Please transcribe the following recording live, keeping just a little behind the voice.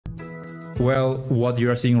Well, what you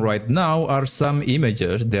are seeing right now are some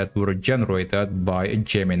images that were generated by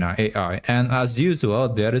Gemini AI. And as usual,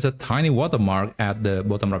 there is a tiny watermark at the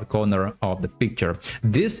bottom right corner of the picture.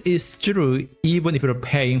 This is true even if you're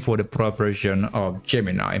paying for the pro version of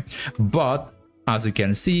Gemini. But as you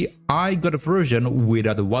can see, I got a version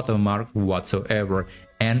without a watermark whatsoever.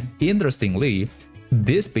 And interestingly,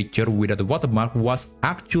 this picture without the watermark was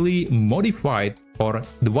actually modified, or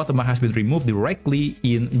the watermark has been removed directly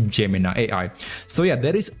in Gemini AI. So yeah,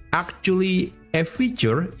 there is actually a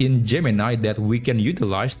feature in Gemini that we can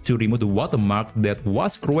utilize to remove the watermark that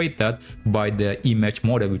was created by the image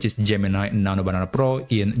model, which is Gemini Nano Banana Pro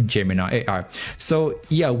in Gemini AI. So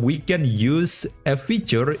yeah, we can use a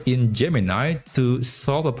feature in Gemini to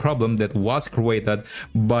solve a problem that was created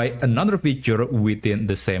by another feature within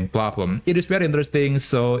the same platform. It is very interesting.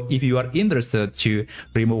 So if you are interested to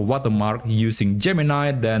remove watermark using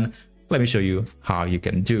Gemini, then let me show you how you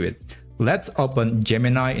can do it. Let's open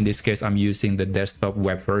Gemini. In this case, I'm using the desktop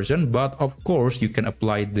web version, but of course, you can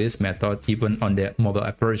apply this method even on the mobile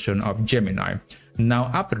app version of Gemini.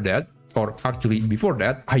 Now, after that, or actually before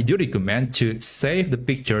that, I do recommend to save the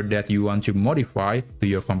picture that you want to modify to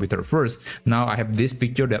your computer first. Now, I have this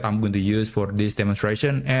picture that I'm going to use for this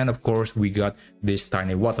demonstration, and of course, we got this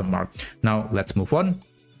tiny watermark. Now, let's move on.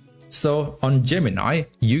 So on Gemini,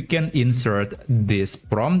 you can insert this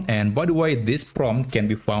prompt, and by the way, this prompt can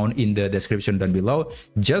be found in the description down below.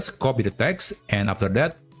 Just copy the text, and after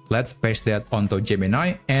that, let's paste that onto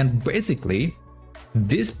Gemini. And basically,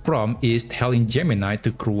 this prompt is telling Gemini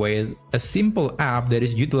to create a simple app that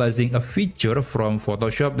is utilizing a feature from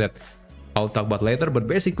Photoshop that I'll talk about later, but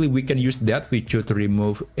basically we can use that feature to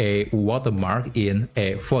remove a watermark in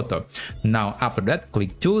a photo. Now, after that,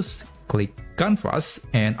 click Tools, click Canvas,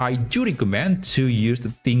 and I do recommend to use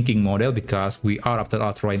the thinking model because we are after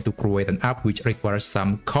all trying to create an app which requires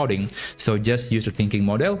some coding. So just use the thinking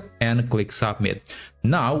model and click Submit.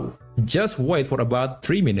 Now, just wait for about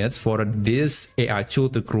 3 minutes for this AI tool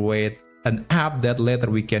to create an app that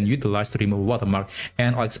later we can utilize to remove watermark,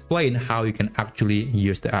 and I'll explain how you can actually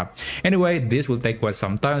use the app. Anyway, this will take quite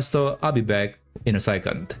some time, so I'll be back in a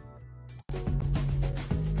second.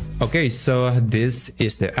 Okay, so this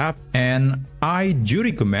is the app, and I do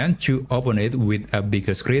recommend to open it with a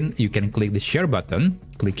bigger screen. You can click the share button,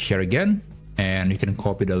 click share again, and you can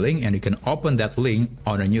copy the link and you can open that link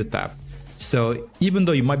on a new tab. So even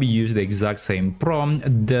though you might be using the exact same prompt,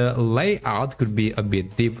 the layout could be a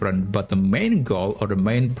bit different, but the main goal or the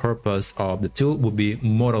main purpose of the tool will be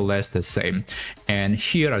more or less the same. And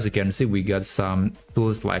here, as you can see, we got some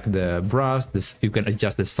tools like the brush, you can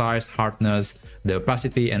adjust the size, hardness, the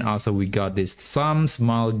opacity, and also we got some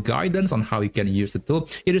small guidance on how you can use the tool.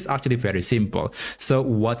 It is actually very simple. So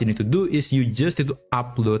what you need to do is you just need to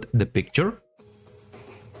upload the picture,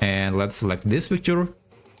 and let's select this picture.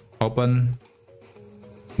 Open.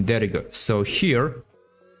 There you go. So here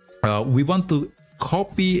we want to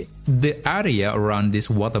copy the area around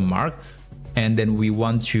this watermark, and then we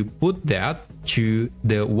want to put that to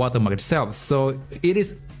the watermark itself. So it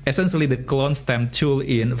is essentially the clone stamp tool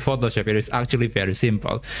in Photoshop. It is actually very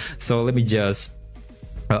simple. So let me just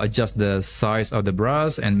adjust the size of the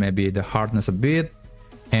brush and maybe the hardness a bit,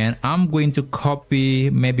 and I'm going to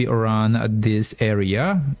copy maybe around this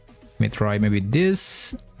area. Let me try maybe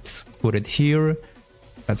this. Let's put it here.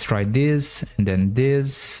 Let's try this, and then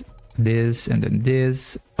this, and then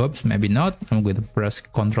this. Oops, maybe not. I'm going to press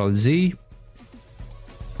Ctrl Z.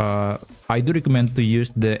 I do recommend to use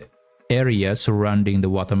the area surrounding the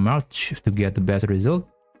watermark to get the best result.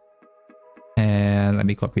 And let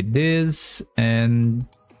me copy this and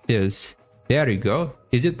this. There you go.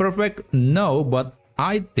 Is it perfect? No, but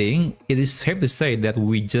I think it is safe to say that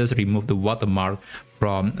we just removed the watermark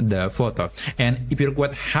from the photo. And if you're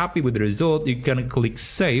quite happy with the result, you can click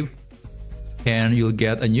Save and you'll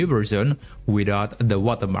get a new version without the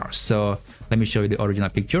watermark. So let me show you the original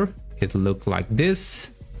picture. It looks like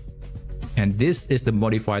this. And this is the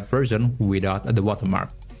modified version without the watermark.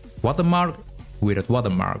 Watermark without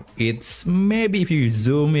watermark. It's maybe if you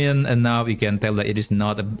zoom in enough, you can tell that it is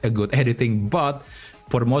not a good editing, but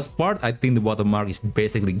for the most part, I think the watermark is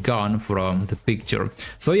basically gone from the picture.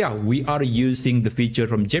 So yeah, we are using the feature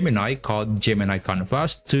from Gemini called Gemini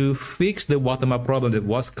Canvas to fix the watermark problem that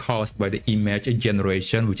was caused by the image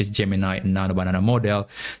generation, which is Gemini Nano Banana model,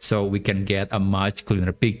 so we can get a much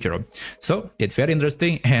cleaner picture. So it's very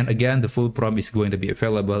interesting, and again, the full prompt is going to be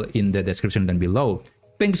available in the description down below.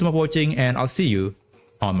 Thanks so much for watching, and I'll see you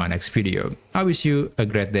on my next video. I wish you a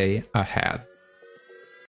great day ahead.